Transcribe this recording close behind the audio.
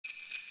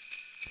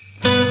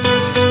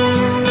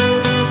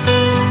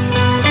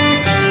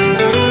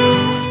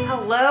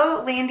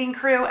landing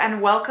crew,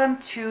 and welcome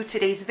to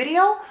today's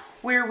video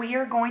where we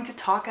are going to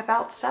talk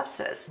about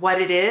sepsis,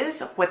 what it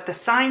is, what the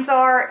signs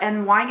are,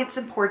 and why it's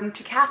important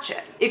to catch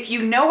it. If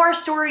you know our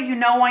story, you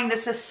know why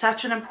this is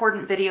such an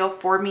important video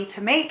for me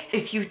to make.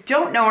 If you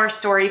don't know our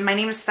story, my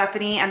name is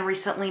Stephanie, and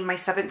recently my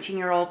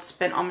 17-year-old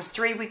spent almost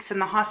 3 weeks in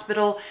the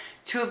hospital.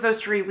 2 of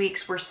those 3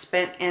 weeks were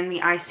spent in the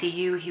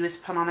ICU. He was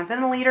put on a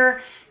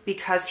ventilator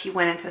because he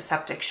went into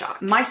septic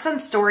shock. My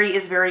son's story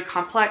is very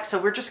complex, so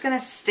we're just gonna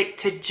stick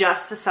to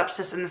just the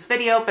sepsis in this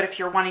video, but if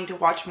you're wanting to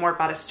watch more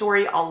about his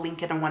story, I'll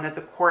link it in one of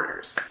the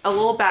corners. A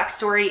little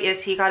backstory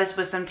is he got his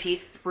wisdom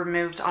teeth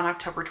removed on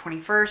October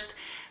 21st.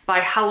 By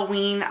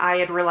Halloween, I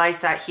had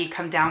realized that he'd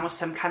come down with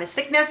some kind of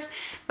sickness,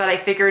 but I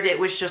figured it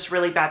was just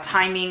really bad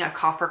timing, a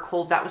cough or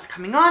cold that was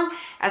coming on,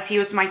 as he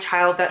was my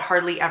child that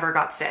hardly ever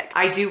got sick.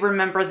 I do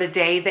remember the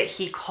day that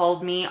he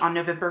called me on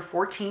November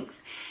 14th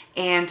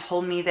and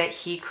told me that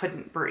he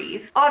couldn't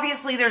breathe.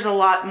 Obviously, there's a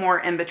lot more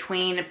in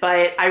between,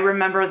 but I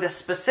remember this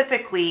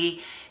specifically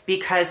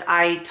because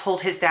I told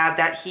his dad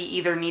that he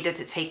either needed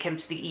to take him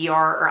to the ER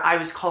or I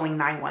was calling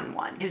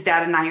 911. His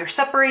dad and I are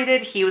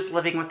separated. He was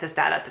living with his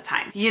dad at the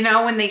time. You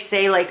know, when they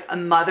say like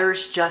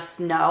mothers just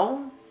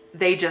know,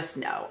 they just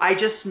know. I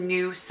just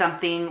knew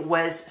something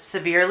was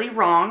severely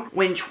wrong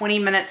when 20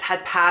 minutes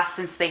had passed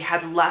since they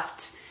had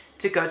left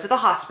to go to the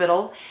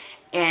hospital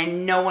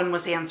and no one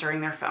was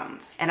answering their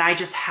phones. And I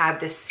just had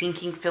this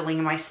sinking feeling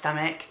in my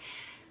stomach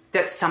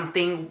that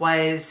something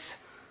was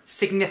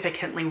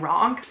significantly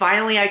wrong.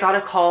 Finally, I got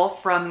a call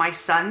from my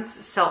son's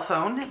cell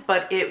phone,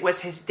 but it was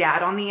his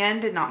dad on the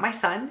end and not my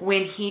son,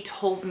 when he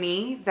told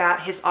me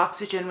that his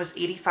oxygen was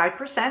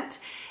 85%.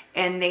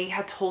 And they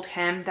had told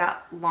him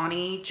that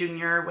Lonnie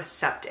Jr. was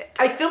septic.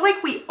 I feel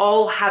like we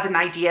all have an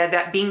idea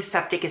that being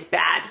septic is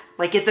bad.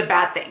 Like, it's a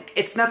bad thing.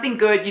 It's nothing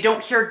good. You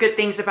don't hear good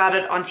things about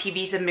it on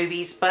TVs and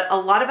movies, but a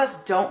lot of us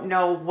don't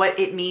know what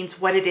it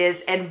means, what it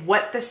is, and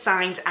what the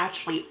signs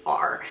actually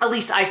are. At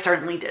least I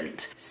certainly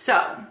didn't.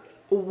 So,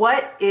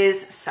 what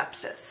is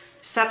sepsis?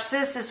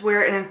 Sepsis is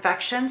where an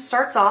infection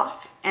starts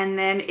off and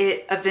then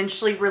it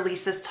eventually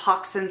releases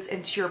toxins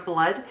into your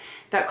blood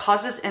that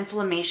causes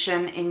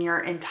inflammation in your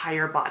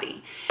entire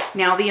body.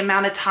 Now, the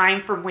amount of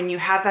time from when you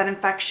have that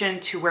infection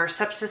to where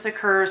sepsis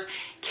occurs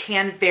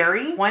can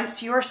vary.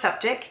 Once you are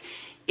septic,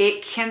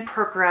 it can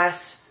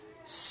progress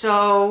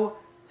so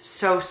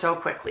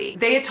quickly.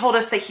 They had told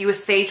us that he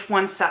was stage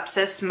 1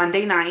 sepsis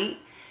Monday night,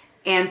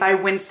 and by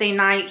Wednesday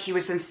night, he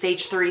was in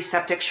stage 3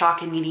 septic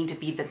shock and needing to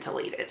be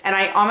ventilated. And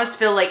I almost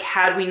feel like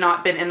had we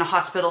not been in the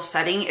hospital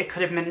setting, it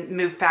could have been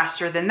moved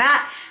faster than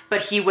that,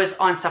 but he was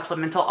on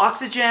supplemental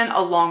oxygen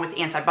along with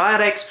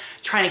antibiotics,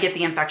 trying to get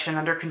the infection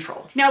under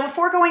control. Now,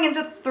 before going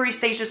into the 3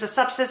 stages of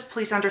sepsis,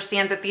 please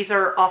understand that these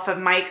are off of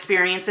my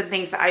experience and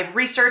things that I've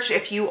researched.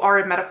 If you are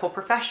a medical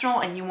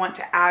professional and you want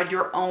to add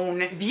your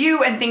own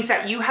view and things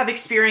that you have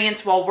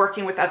experienced while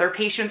working with other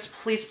patients,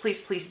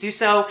 please do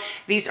so.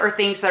 These are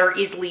things that are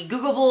easily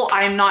Googleable.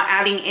 I am not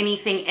adding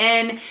anything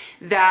in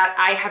that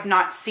I have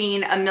not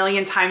seen a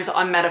million times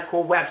on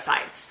medical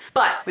websites.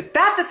 But with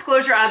that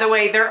disclosure out of the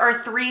way, there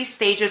are 3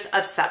 stages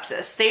of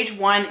sepsis. Stage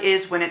 1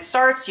 is when it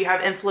starts, you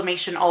have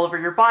inflammation all over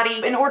your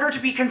body. In order to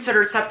be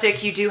considered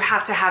septic, you do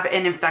have to have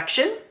an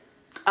infection,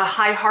 a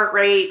high heart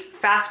rate,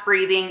 fast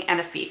breathing,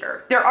 and a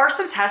fever. There are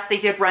some tests, they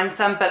did run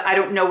some, but I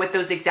don't know what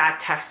those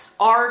exact tests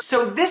are.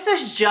 So this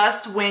is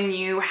just when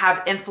you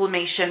have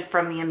inflammation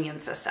from the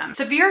immune system.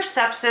 Severe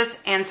sepsis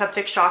and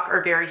septic shock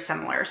are very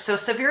similar. So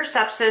severe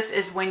sepsis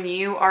is when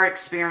you are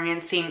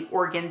experiencing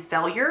organ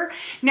failure.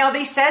 Now,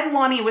 they said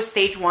Lonnie was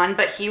stage 1,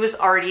 but he was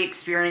already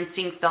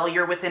experiencing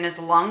failure within his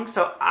lungs.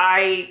 So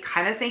I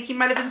kind of think he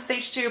might have been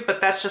stage 2, but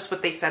that's just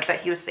what they said,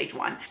 that he was stage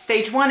 1.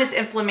 Stage 1 is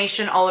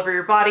inflammation all over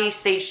your body.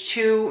 Stage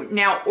 2,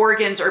 now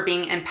organs are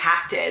being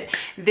impacted.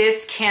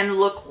 This can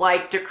look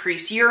like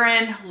decreased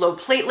urine, low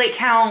platelet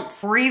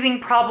counts, breathing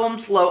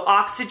problems, low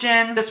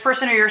oxygen. This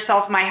person or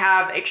yourself might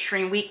have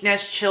extreme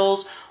weakness,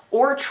 chills,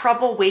 or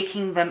trouble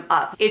waking them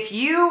up. If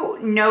you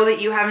know that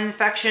you have an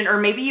infection, or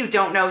maybe you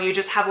don't know, you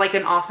just have like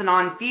an off and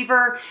on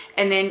fever,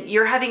 and then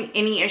you're having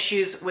any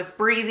issues with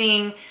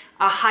breathing,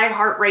 a high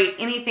heart rate,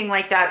 anything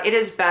like that, it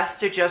is best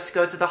to just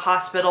go to the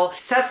hospital.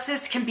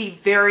 Sepsis can be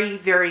very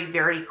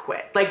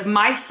quick. Like,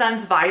 my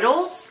son's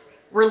vitals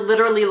were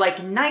literally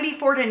like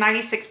 94 to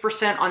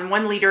 96% on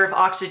 1 liter of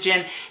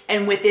oxygen,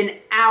 and within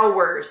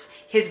hours,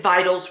 his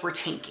vitals were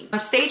tanking.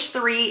 Stage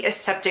 3 is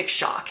septic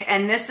shock,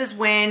 and this is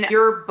when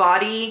your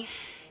body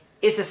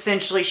is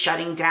essentially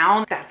shutting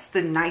down. That's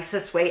the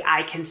nicest way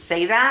I can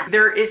say that.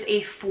 There is a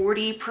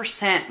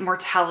 40%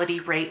 mortality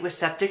rate with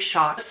septic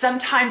shock.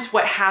 Sometimes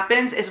what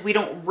happens is we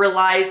don't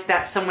realize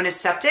that someone is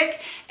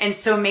septic, and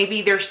so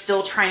maybe they're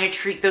still trying to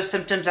treat those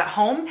symptoms at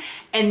home,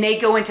 and they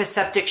go into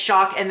septic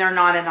shock and they're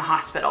not in a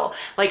hospital.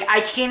 Like,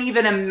 I can't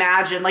even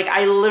imagine, like,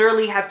 I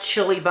literally have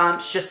chilly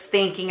bumps just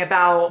thinking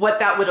about what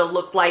that would have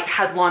looked like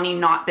had Lonnie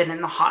not been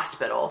in the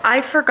hospital.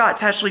 I forgot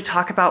to actually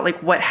talk about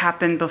like what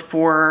happened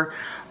before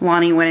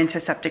Lonnie went into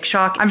septic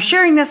shock. I'm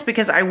sharing this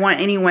because I want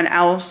anyone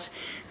else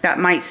that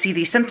might see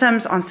these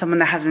symptoms on someone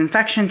that has an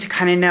infection to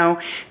kind of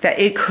know that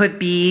it could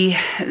be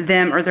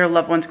them or their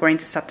loved ones going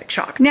to septic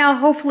shock. Now,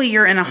 hopefully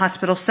you're in a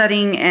hospital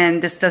setting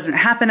and this doesn't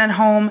happen at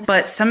home,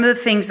 but some of the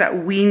things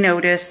that we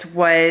noticed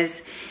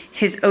was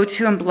his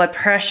O2 and blood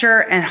pressure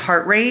and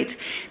heart rate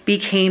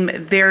became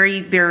very,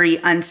 very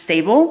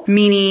unstable,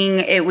 meaning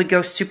it would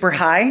go super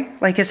high.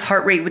 Like his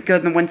heart rate would go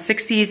in the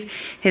 160s.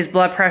 His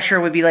blood pressure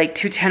would be like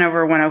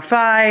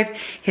 210/105.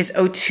 His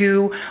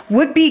O2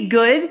 would be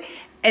good.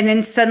 And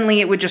then suddenly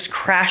it would just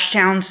crash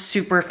down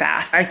super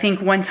fast. I think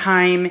one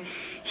time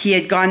he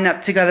had gone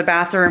up to go to the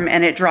bathroom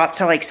and it dropped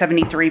to like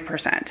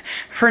 73%.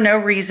 For no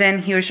reason,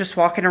 he was just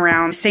walking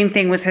around. Same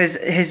thing with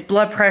his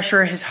blood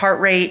pressure, his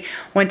heart rate.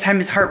 One time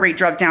his heart rate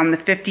dropped down in the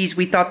 50s.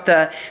 We thought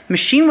the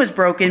machine was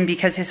broken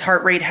because his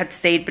heart rate had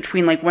stayed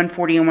between like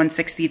 140 and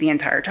 160 the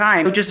entire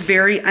time. So just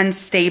very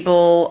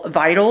unstable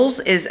vitals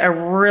is a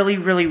really,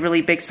 really,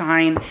 really big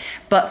sign.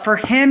 But for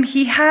him,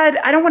 he had,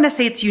 I don't want to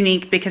say it's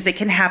unique because it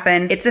can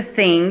happen. It's a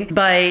thing,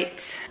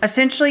 but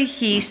essentially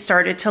he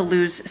started to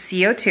lose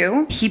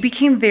CO2. He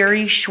became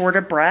very short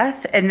of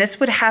breath, and this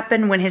would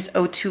happen when his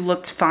O2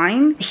 looked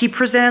fine. He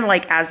presented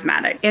like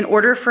asthmatic. In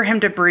order for him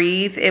to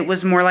breathe, it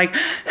was more like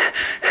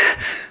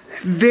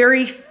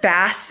very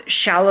fast,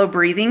 shallow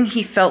breathing.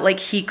 He felt like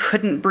he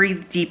couldn't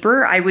breathe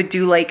deeper. I would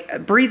do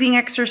like breathing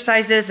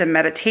exercises and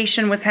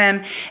meditation with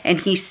him, and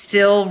he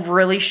still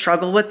really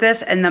struggled with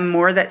this. And the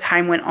more that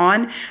time went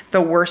on, the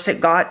worse it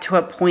got, to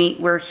a point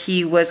where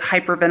he was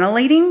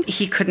hyperventilating.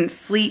 He couldn't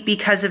sleep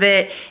because of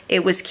it.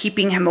 It was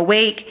keeping him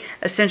awake.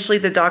 Essentially,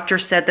 the doctor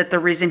said that the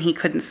reason he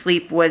couldn't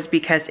sleep was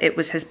because it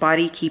was his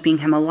body keeping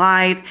him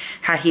alive.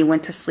 Had he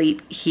went to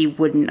sleep, he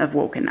wouldn't have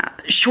woken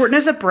up.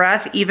 Shortness of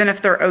breath, even if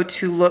their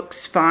O2 looks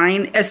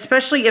fine,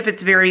 especially if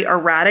it's very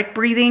erratic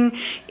breathing,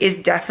 is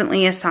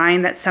definitely a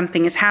sign that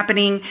something is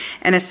happening.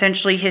 And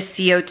essentially his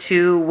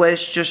CO2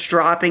 was just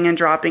dropping and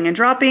dropping and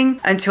dropping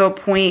until a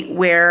point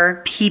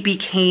where he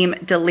became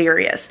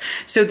delirious.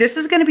 So this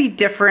is going to be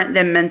different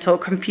than mental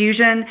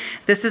confusion.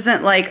 This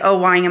isn't like, oh,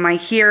 why am I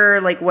here?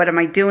 Like, what am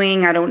I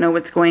doing? I don't know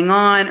what's going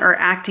on, or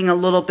acting a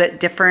little bit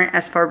different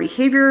as far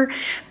behavior.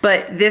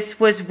 But this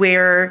was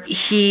where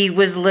he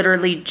was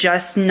literally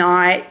just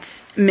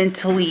not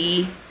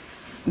mentally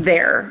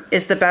there,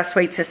 is the best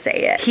way to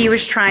say it. He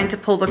was trying to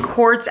pull the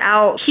cords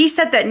out. He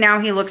said that now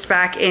he looks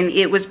back and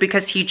it was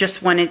because he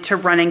just wanted to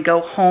run and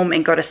go home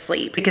and go to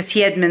sleep because he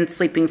had been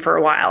sleeping for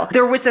a while.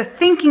 There was a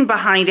thinking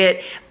behind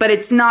it, but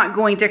it's not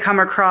going to come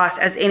across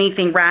as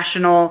anything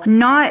rational,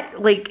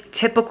 not like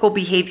typical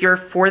behavior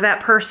for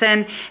that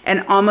person,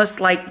 and almost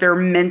like they're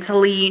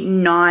mentally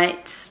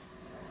not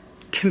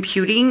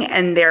computing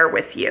and there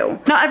with you.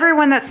 Not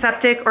everyone that's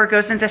septic or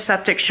goes into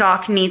septic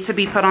shock needs to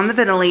be put on the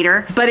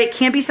ventilator, but it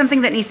can be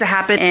something that needs to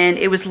happen, and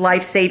it was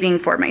life-saving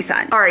for my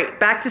son. All right,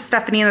 back to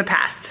Stephanie in the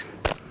past.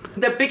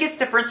 The biggest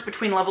difference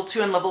between level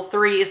 2 and level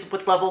 3 is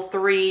with level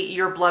 3,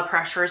 your blood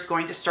pressure is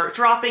going to start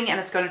dropping, and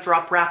it's going to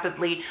drop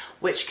rapidly,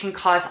 which can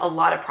cause a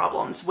lot of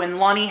problems. When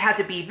Lonnie had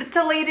to be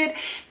ventilated,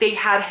 they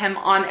had him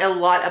on a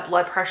lot of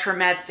blood pressure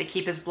meds to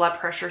keep his blood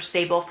pressure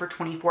stable for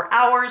 24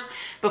 hours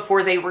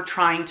before they were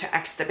trying to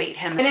extubate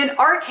him. And in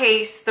our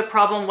case, the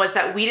problem was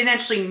that we didn't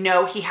actually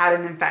know he had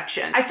an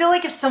infection. I feel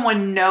like if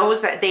someone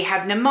knows that they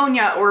have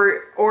pneumonia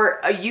or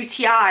a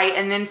UTI,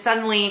 and then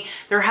suddenly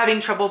they're having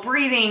trouble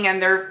breathing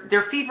and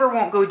their fever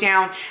won't go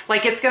down,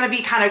 like it's going to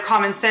be kind of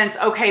common sense.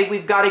 Okay,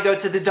 we've got to go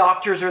to the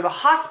doctors or the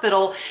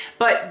hospital.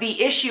 But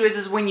the issue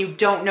is when you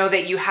don't know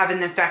that you have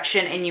an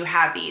infection and you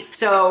have these.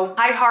 So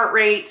high heart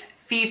rate,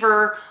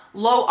 fever,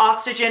 low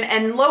oxygen,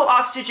 and low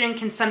oxygen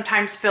can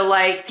sometimes feel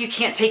like you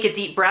can't take a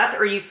deep breath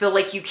or you feel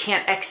like you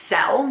can't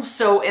exhale.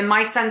 So in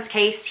my son's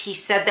case, he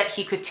said that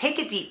he could take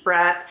a deep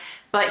breath,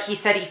 but he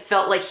said he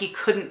felt like he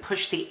couldn't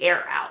push the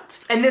air out.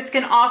 And this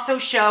can also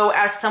show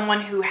as someone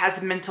who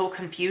has mental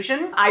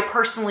confusion. I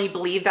personally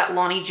believe that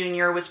Lonnie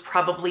Jr. was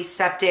probably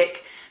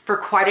septic for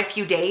quite a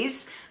few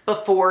days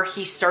before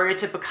he started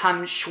to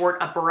become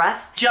short of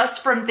breath,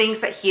 just from things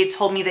that he had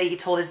told me that he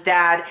told his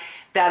dad,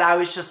 that I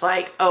was just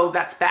like, oh,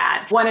 that's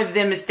bad. One of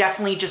them is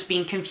definitely just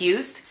being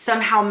confused.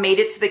 Somehow made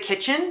it to the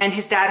kitchen, and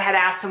his dad had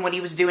asked him what he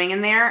was doing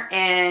in there,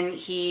 and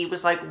he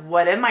was like,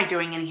 what am I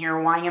doing in here?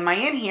 Why am I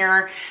in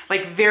here?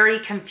 Like very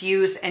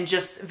confused and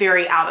just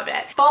very out of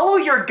it. Follow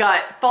your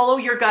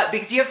gut,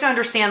 because you have to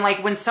understand,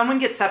 like when someone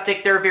gets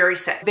septic, they're very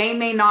sick. They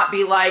may not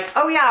be like,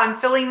 oh yeah, I'm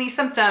feeling these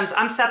symptoms,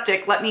 I'm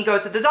septic, let me go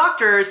to the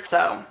doctors.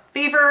 So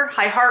fever,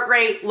 high heart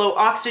rate, low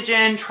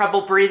oxygen,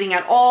 trouble breathing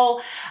at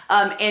all,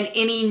 and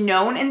any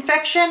known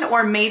infection,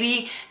 or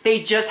maybe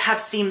they just have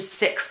seemed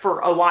sick for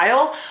a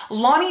while.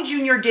 Lonnie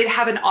Jr. did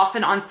have an off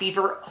and on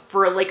fever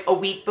for like a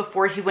week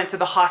before he went to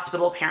the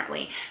hospital,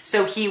 apparently.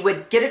 So he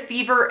would get a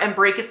fever and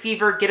break a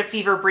fever, get a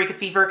fever, break a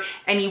fever,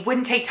 and he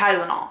wouldn't take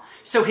Tylenol.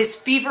 So his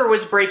fever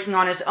was breaking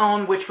on his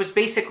own, which was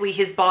basically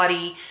his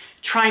body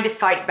trying to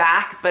fight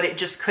back, but it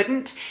just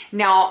couldn't.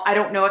 Now, I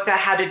don't know if that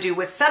had to do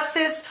with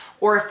sepsis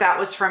or if that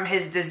was from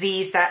his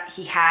disease that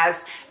he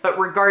has, but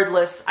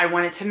regardless, I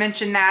wanted to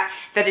mention that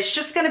it's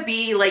just gonna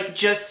be like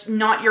just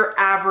not your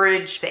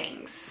average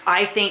things.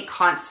 I think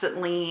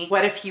constantly,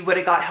 what if he would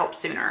have got help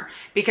sooner?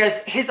 Because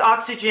his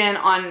oxygen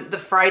on the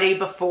Friday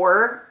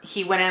before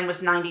he went in was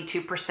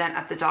 92%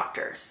 at the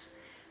doctor's.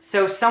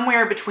 So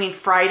somewhere between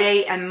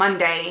Friday and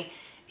Monday,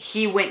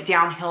 he went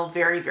downhill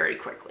very, very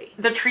quickly.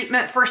 The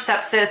treatment for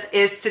sepsis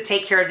is to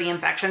take care of the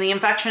infection. The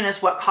infection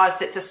is what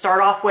caused it to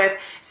start off with.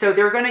 So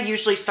they're gonna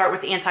usually start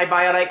with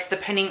antibiotics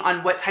depending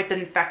on what type of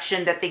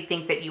infection that they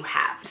think that you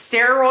have.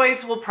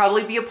 Steroids will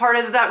probably be a part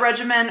of that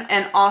regimen,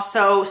 and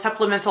also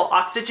supplemental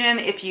oxygen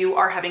if you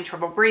are having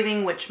trouble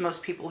breathing, which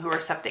most people who are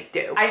septic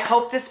do. I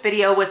hope this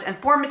video was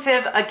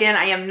informative. Again,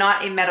 I am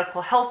not a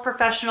medical health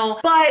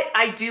professional, but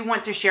I do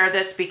want to share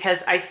this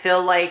because I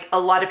feel like a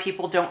lot of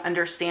people don't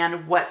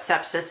understand what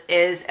sepsis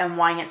is and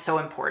why it's so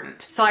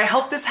important. So I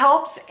hope this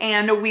helps,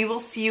 and we will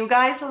see you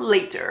guys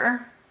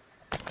later.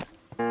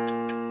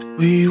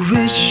 We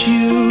wish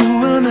you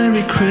a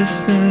Merry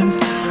Christmas.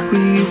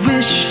 We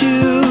wish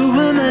you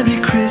a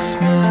Merry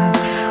Christmas.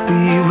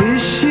 We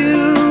wish you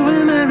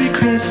a Merry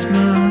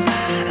Christmas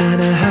and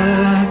a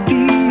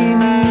Happy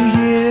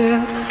New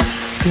Year.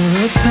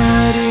 Good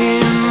tidings.